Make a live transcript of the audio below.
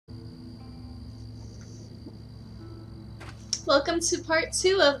welcome to part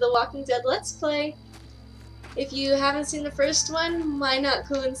 2 of the Walking Dead Let's Play. If you haven't seen the first one, why not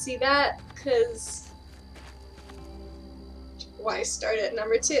go and see that? Because why start at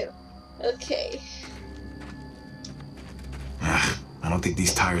number 2? Okay. I don't think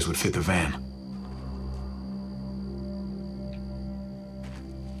these tires would fit the van.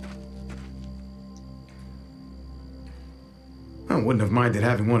 I wouldn't have minded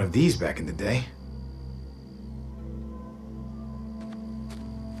having one of these back in the day.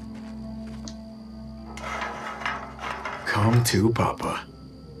 Come to Papa.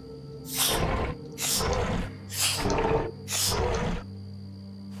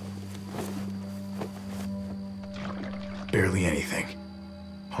 Barely anything.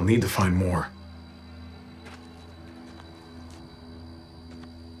 I'll need to find more.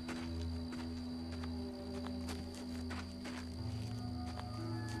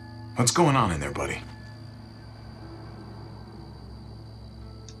 What's going on in there, buddy?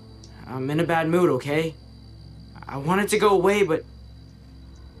 I'm in a bad mood, okay? I want it to go away, but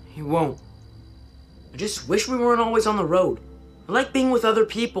it won't. I just wish we weren't always on the road. I like being with other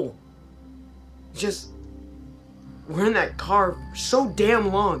people. It's just, we're in that car for so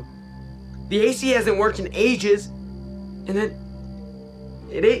damn long. The AC hasn't worked in ages, and then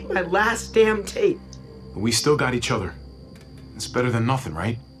it ate my last damn tape. But we still got each other. It's better than nothing,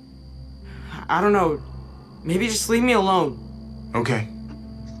 right? I don't know. Maybe just leave me alone. Okay.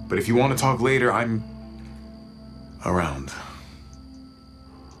 But if you want to talk later, I'm around.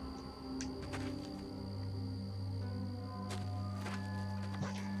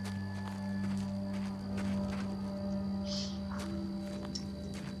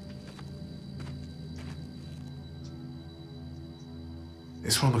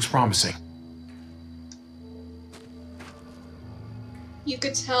 This one looks promising. You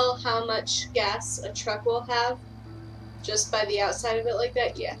could tell how much gas a truck will have just by the outside of it like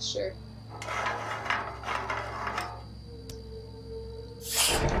that? Yeah, sure.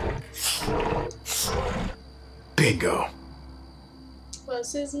 Bingo.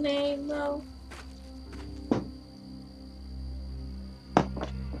 What's his name, though?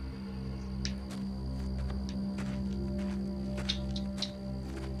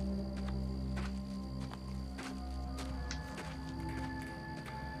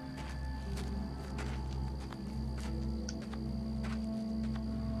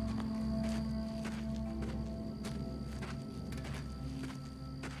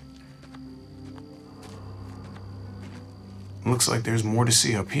 Looks like there's more to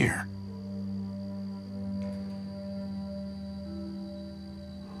see up here.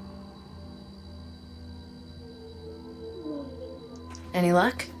 Any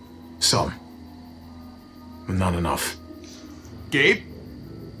luck? Some. But not enough. Gabe?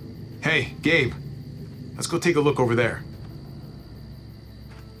 Hey, Gabe. Let's go take a look over there.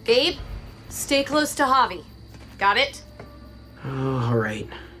 Gabe, stay close to Javi. Got it? Oh, all right.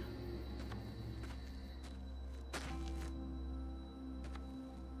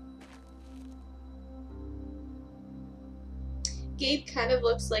 Gabe kind of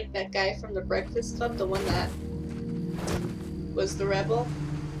looks like that guy from the Breakfast Club, the one that was the rebel.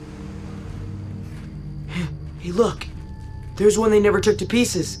 Hey, look. There's one they never took to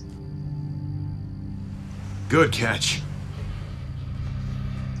pieces. Good catch.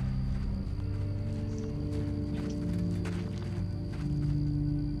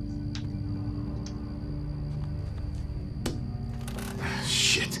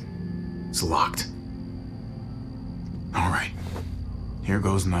 Shit. It's locked. All right. Here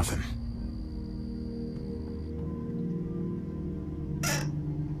goes nothing.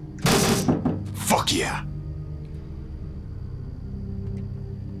 Fuck yeah.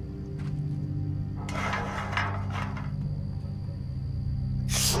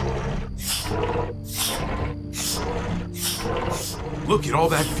 Look at all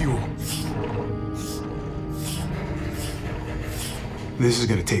that fuel. This is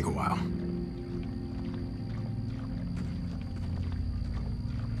gonna take a while.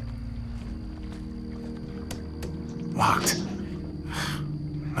 Locked.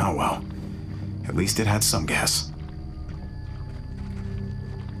 Oh well. At least it had some gas.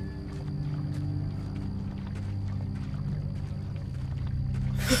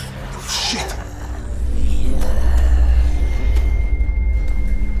 Oh, shit!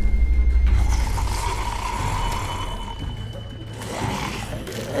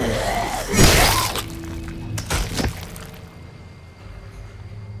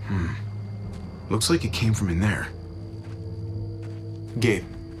 Looks like it came from in there. Gabe,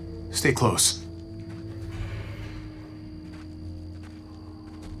 stay close.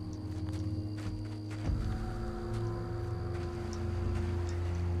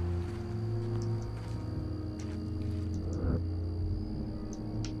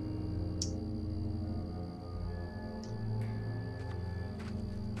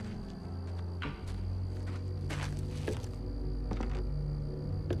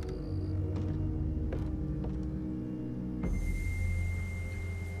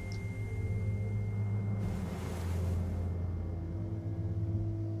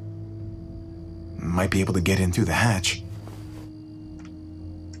 might be able to get in through the hatch.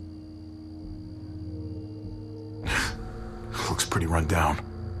 Looks pretty run down.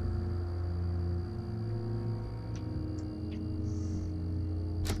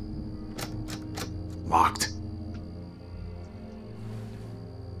 Locked.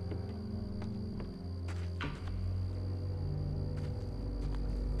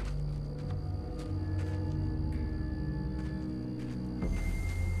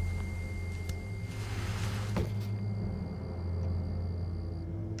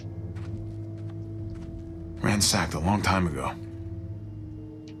 Ransacked a long time ago.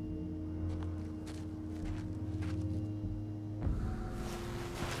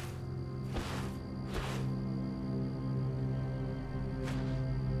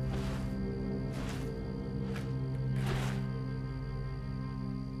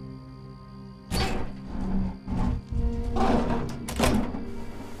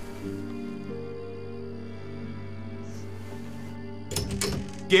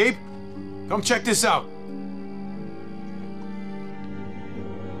 Gabe, come check this out.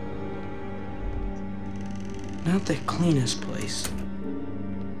 Not the cleanest place.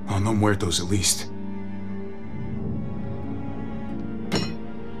 Oh, no muertos at least.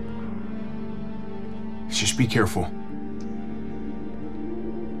 Just be careful.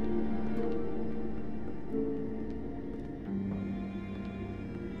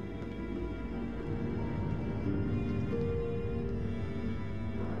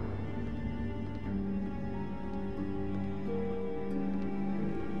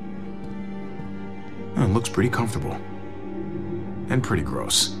 It looks pretty comfortable. And pretty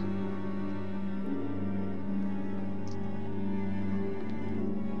gross.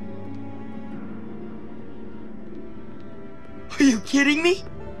 Are you kidding me?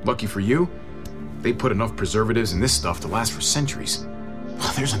 Lucky for you, they put enough preservatives in this stuff to last for centuries.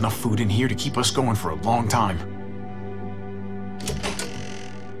 There's enough food in here to keep us going for a long time.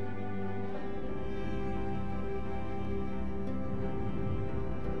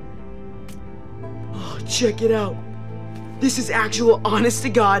 Check it out. This is actual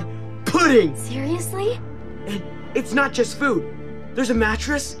honest-to-God pudding! Seriously? And it's not just food. There's a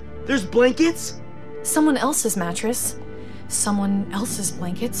mattress, there's blankets. Someone else's mattress, someone else's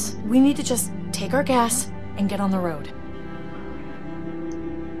blankets. We need to just take our gas and get on the road.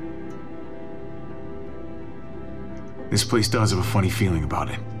 This place does have a funny feeling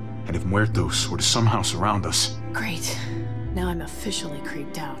about it. And if muertos were to somehow surround us... Great. Now I'm officially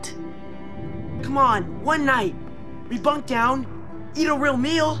creeped out. Come on, one night. We bunk down, eat a real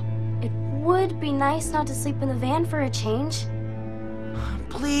meal. It would be nice not to sleep in the van for a change.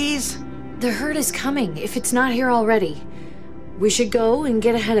 Please. The herd is coming, if it's not here already. We should go and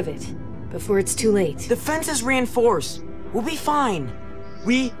get ahead of it, before it's too late. The fence is reinforced. We'll be fine.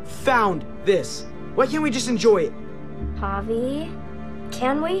 We found this. Why can't we just enjoy it? Javi,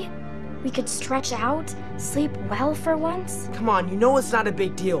 can we? We could stretch out, sleep well for once. Come on, you know it's not a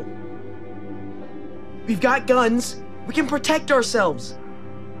big deal. We've got guns. We can protect ourselves.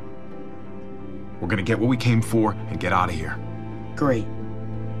 We're gonna get what we came for and get out of here. Great.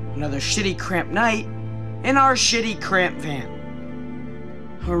 Another shitty cramped night in our shitty cramped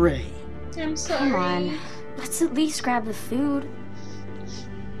van. Hooray. I'm sorry. Come on, let's at least grab the food.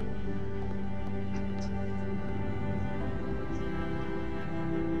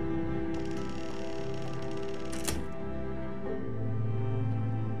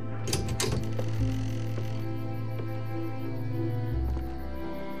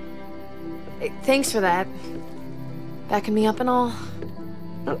 Hey, thanks for that. Backing me up and all.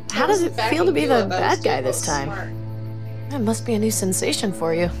 How does it feel to be the bad guy this time? That must be a new sensation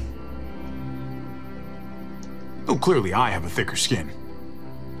for you. Oh, clearly I have a thicker skin.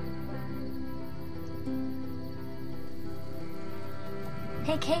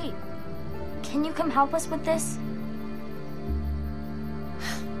 Hey, Kate, can you come help us with this?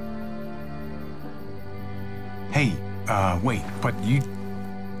 Hey, wait, but you...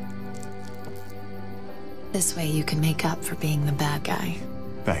 This way you can make up for being the bad guy.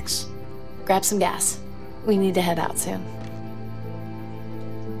 Thanks. Grab some gas. We need to head out soon.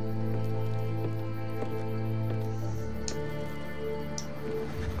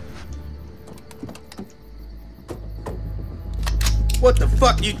 What the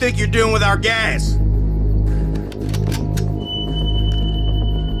fuck you think you're doing with our gas?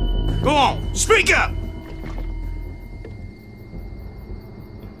 Go on, speak up!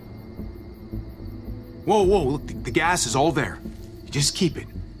 Whoa, look, the gas is all there. Just keep it.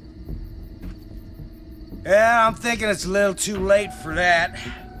 Yeah, I'm thinking it's a little too late for that.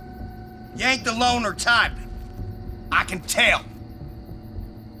 You ain't the loner type. I can tell.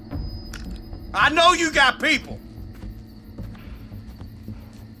 I know you got people.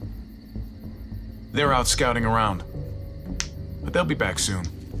 They're out scouting around. But they'll be back soon.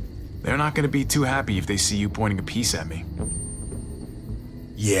 They're not gonna be too happy if they see you pointing a piece at me.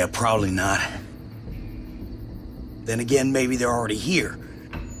 Yeah, probably not. Then again, maybe they're already here,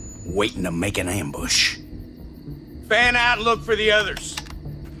 waiting to make an ambush. Fan out and look for the others.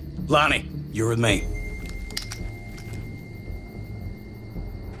 Lonnie, you're with me.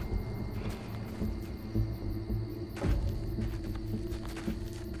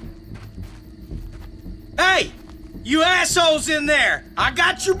 Hey! You assholes in there! I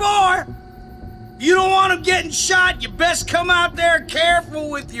got your boy! You don't want him getting shot, you best come out there careful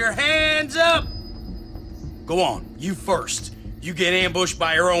with your hands up! Go on, you first. You get ambushed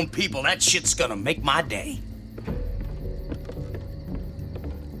by your own people, that shit's gonna make my day.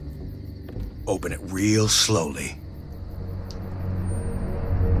 Open it real slowly.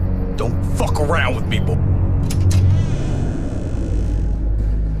 Don't fuck around with me, boy.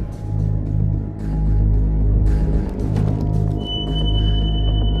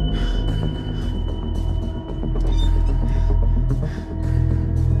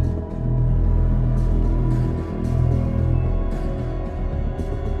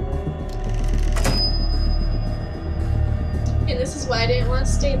 And this is why I didn't want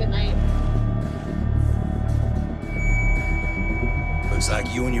to stay the night. Looks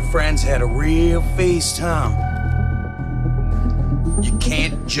like you and your friends had a real feast, huh? You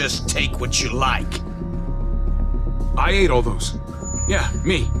can't just take what you like. I ate all those. Yeah,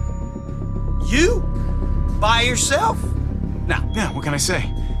 me. You? By yourself? Now, Yeah, what can I say?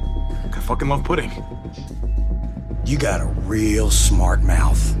 I fucking love pudding. you got a real smart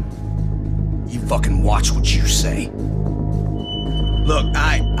mouth. You fucking watch what you say. Look,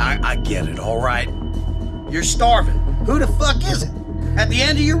 I get it, all right? You're starving. Who the fuck is it? At the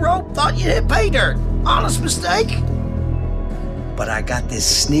end of your rope, thought you hit pay dirt. Honest mistake. But I got this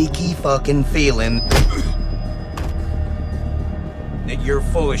sneaky fucking feeling that you're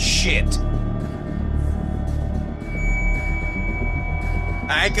full of shit.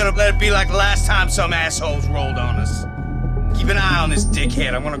 I ain't gonna let it be like the last time some assholes rolled on us. Keep an eye on this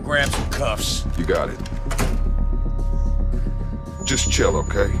dickhead. I'm gonna grab some cuffs. You got it. Just chill,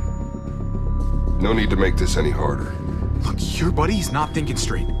 okay? No need to make this any harder. Look, your buddy's not thinking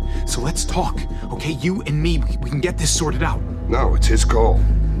straight. So let's talk, okay? You and me, we can get this sorted out. No, it's his call.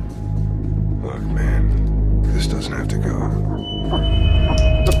 Look, man, this doesn't have to go.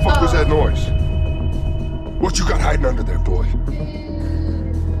 What the fuck was that noise? What you got hiding under there, boy?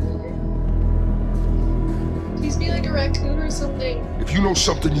 Please be like a raccoon or something. If you know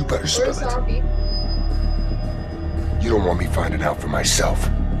something, you better Or a spill it. zombie. You don't want me finding out for myself.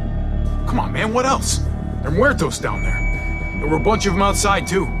 Come on, man, what else? There are muertos down there. There were a bunch of them outside,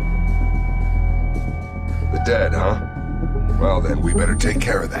 too. The dead, huh? Well, then we better take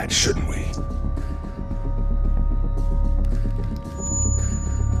care of that, shouldn't we?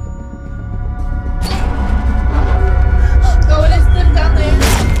 Oh, it is them down there.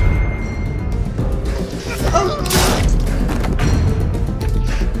 Oh.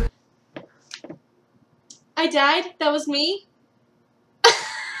 I died? That was me?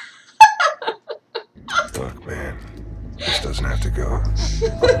 Look, man, this doesn't have to go.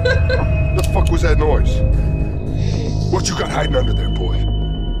 The fuck was that noise? What you got hiding under there, boy?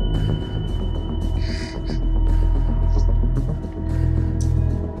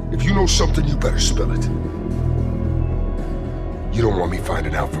 If you know something, you better spill it. You don't want me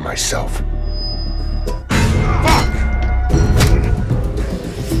finding out for myself. Fuck!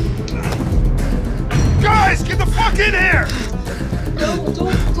 Guys, get the fuck in here! No,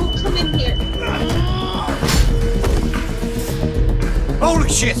 don't come in here. Holy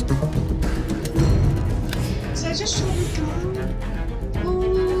shit! Did I just drop your gun?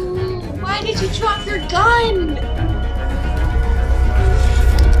 Oh, why did you drop your gun?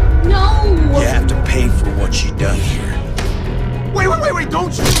 No! You have to pay for what you done here. Wait,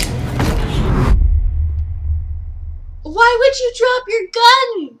 don't you? Why would you drop your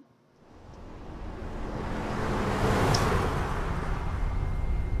gun?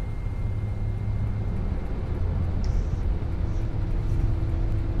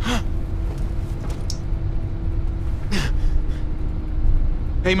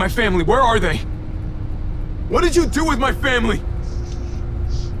 Hey, my family, where are they? What did you do with my family?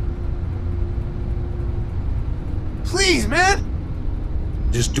 Please, man!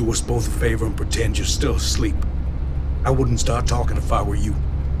 Just do us both a favor and pretend you're still asleep. I wouldn't start talking if I were you.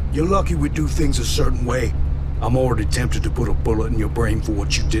 You're lucky we do things a certain way. I'm already tempted to put a bullet in your brain for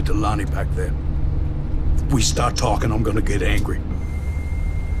what you did to Lonnie back there. If we start talking, I'm gonna get angry.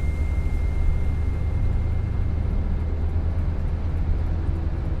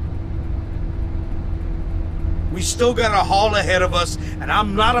 We still got a haul ahead of us, and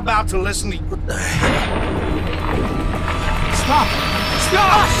I'm not about to listen to you. What the hell? Stop!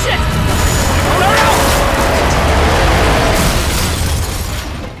 Stop! Oh, shit! No!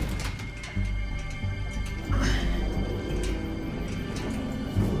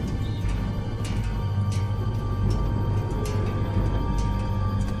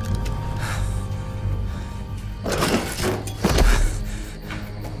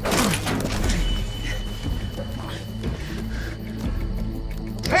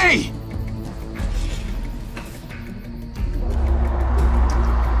 Hey!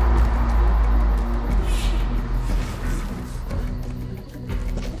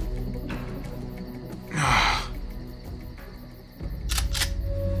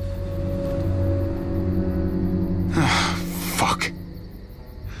 Fuck.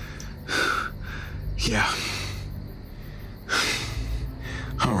 Yeah.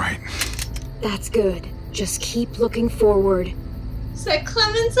 All right. That's good. Just keep looking forward. Is that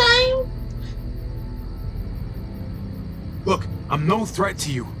Clementine? Look, I'm no threat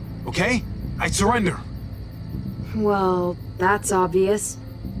to you, okay? I surrender. Well, that's obvious.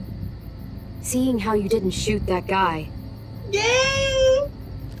 Seeing how you didn't shoot that guy. Yay!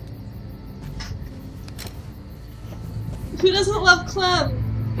 Who doesn't love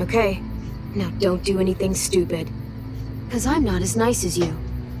Clem? Okay, now don't do anything stupid. 'Cause I'm not as nice as you.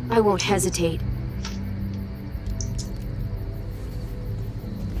 I won't hesitate.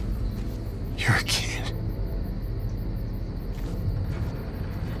 You're a kid.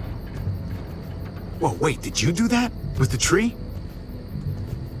 Whoa, wait, did you do that? With the tree?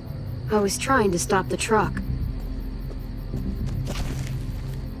 I was trying to stop the truck.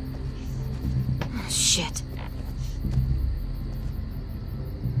 Oh, shit.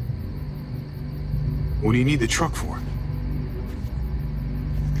 What do you need the truck for?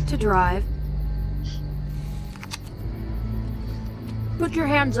 To drive. Put your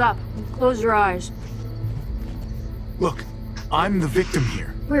hands up and close your eyes. Look, I'm the victim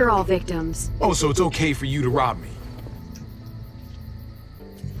here. We're all victims. Oh, so it's okay for you to rob me?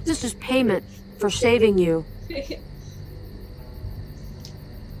 This is payment for saving you.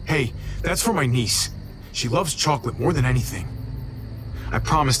 Hey, that's for my niece. She loves chocolate more than anything. I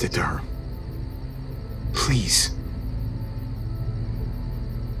promised it to her. Please.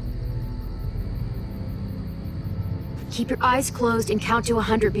 Keep your eyes closed and count to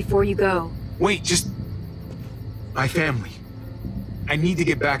 100 before you go. Wait, just... My family. I need to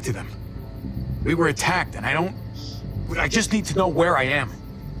get back to them. We were attacked and I just need to know where I am.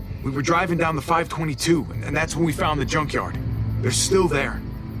 We were driving down the 522 and that's when we found the junkyard. They're still there.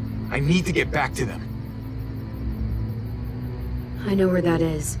 I need to get back to them. I know where that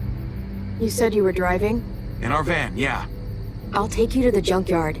is. You said you were driving? In our van, yeah. I'll take you to the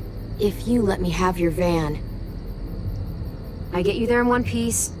junkyard, if you let me have your van. I get you there in one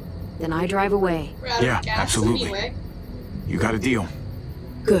piece, then I drive away. We're out of Yeah, gas absolutely. Anyway. You got a deal.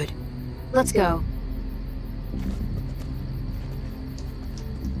 Good. Let's go.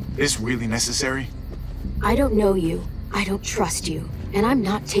 This really necessary? I don't know you, I don't trust you, and I'm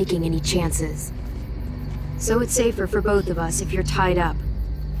not taking any chances. So it's safer for both of us if you're tied up.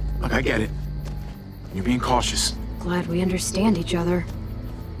 Look, I get it. You're being cautious. Glad we understand each other.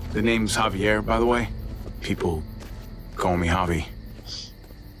 The name's Javier, by the way. People call me Javi.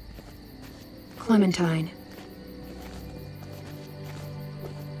 Clementine.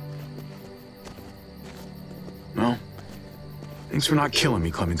 Well, thanks for not killing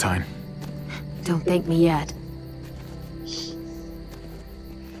me, Clementine. Don't thank me yet.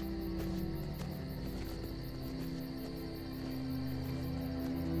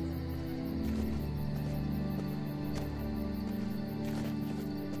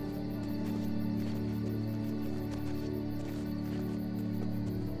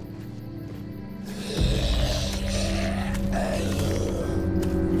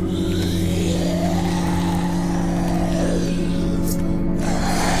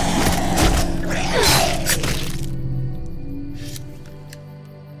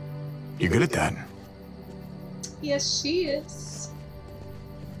 You're good at that. Yes, she is.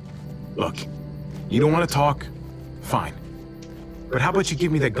 Look, you don't want to talk? Fine. But how about you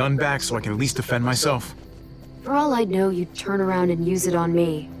give me that gun back so I can at least defend myself? For all I know, you'd turn around and use it on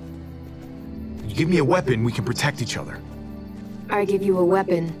me. You give me a weapon, we can protect each other. I give you a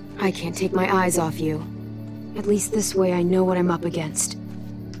weapon, I can't take my eyes off you. At least this way I know what I'm up against.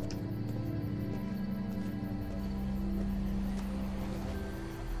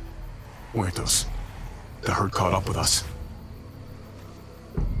 Muertos. The herd caught up with us.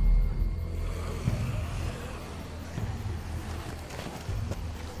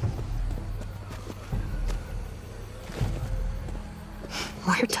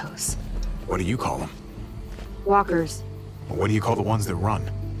 Muertos. What do you call them? Walkers. Or what do you call the ones that run?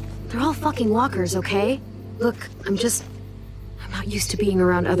 They're all fucking walkers, okay? Look, I'm not used to being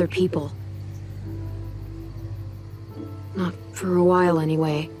around other people. Not for a while,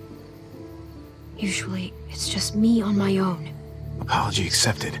 anyway. Usually, it's just me on my own. Apology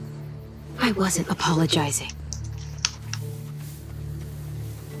accepted. I wasn't apologizing.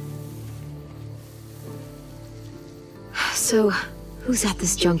 So, who's at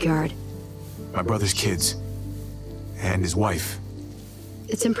this junkyard? My brother's kids. And his wife.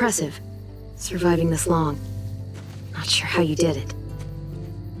 It's impressive, surviving this long. Not sure how you did it.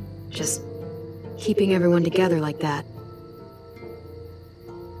 Just keeping everyone together like that.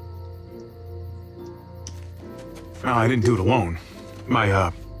 I didn't do it alone.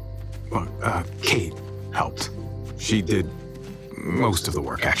 My, Kate helped. She did most of the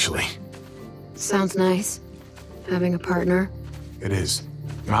work, actually. Sounds nice. Having a partner. It is.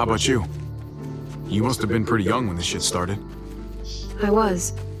 How about you? You must have been pretty young when this shit started. I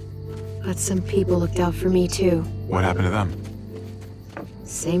was. But some people looked out for me, too. What happened to them?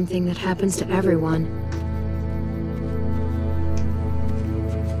 Same thing that happens to everyone.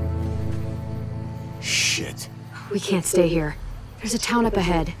 Shit. We can't stay here. There's a town up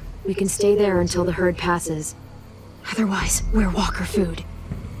ahead. We can stay there until the herd passes. Otherwise, we're walker food.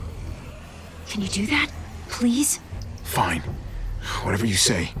 Can you do that? Please? Fine. Whatever you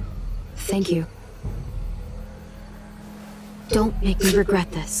say. Thank you. Don't make me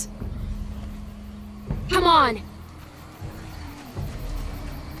regret this. Come on!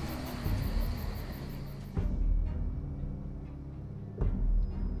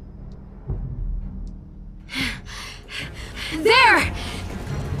 There!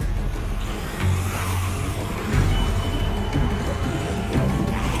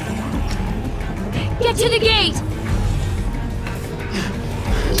 Get to the gate!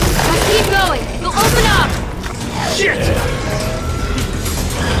 Now keep going! They'll open up! Shit!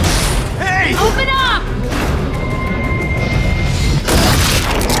 Hey! Open up!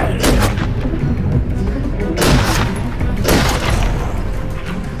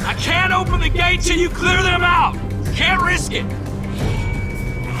 I can't open the gate till you clear them out! Can't risk it!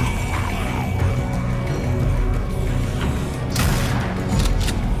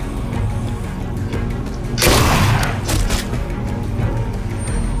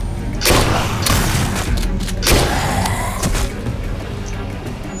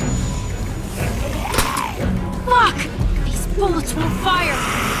 Fuck! These bullets won't fire!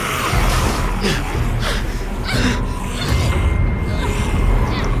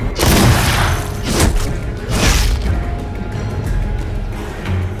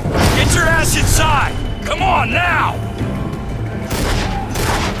 Get your ass inside! Come on, now!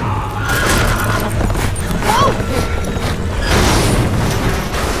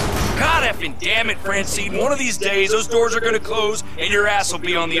 God effing damn it, Francine. One of these days, those doors are gonna close and your ass will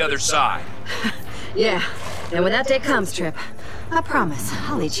be on the other side. Yeah, and when that day comes, Trip, I promise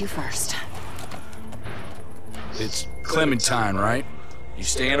I'll eat you first. It's Clementine, right? You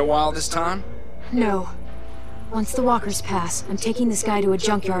staying a while this time? No. Once the walkers pass, I'm taking this guy to a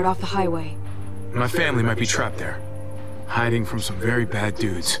junkyard off the highway. My family might be trapped there. Hiding from some very bad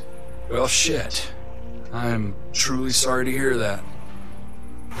dudes. Well, shit. I'm truly sorry to hear that.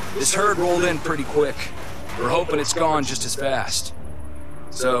 This herd rolled in pretty quick. We're hoping it's gone just as fast.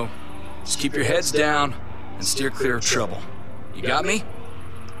 So, just keep your heads down and steer clear of trouble. You got me?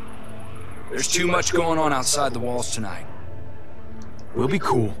 There's too much going on outside the walls tonight. We'll be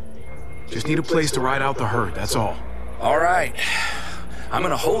cool. Just need a place to ride out the herd, that's all. All right. I'm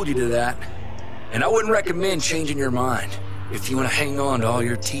gonna hold you to that. And I wouldn't recommend changing your mind. If you want to hang on to all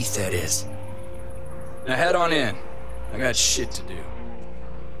your teeth, that is. Now head on in. I got shit to do.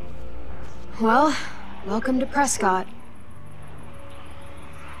 Well, welcome to Prescott.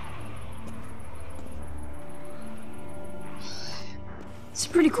 It's a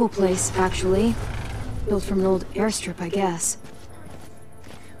pretty cool place, actually. Built from an old airstrip, I guess.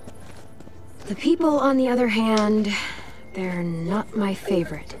 The people, on the other hand, they're not my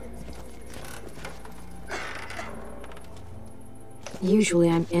favorite. Usually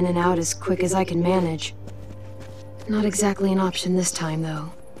I'm in and out as quick as I can manage. Not exactly an option this time,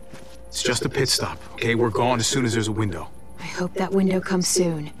 though. It's just a pit stop, okay? We're gone as soon as there's a window. I hope that window comes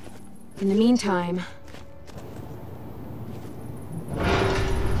soon. In the meantime...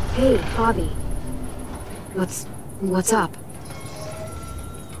 Hey, Javi. What's up?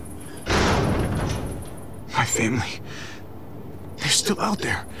 My family... they're still out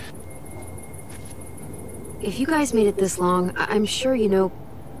there. If you guys made it this long, I'm sure they'll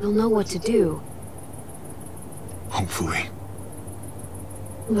know what to do. Hopefully.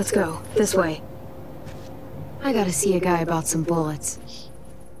 Let's go. This way. I gotta see a guy about some bullets.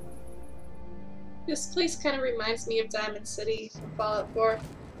 This place kind of reminds me of Diamond City from Fallout 4.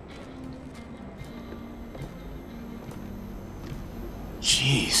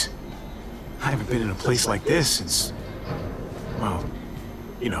 Jeez. I haven't been in a place like this since... well,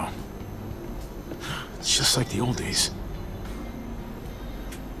 you know... it's just like the old days.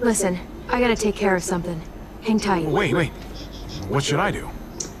 Listen, I gotta take care of something. Hang tight. Wait. What should I do?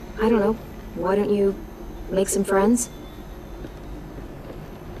 I don't know. Why don't you make some friends?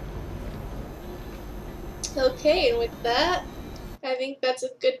 Okay, and with that, I think that's a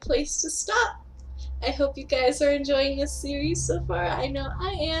good place to stop. I hope you guys are enjoying this series so far. I know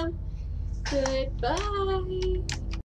I am. Goodbye.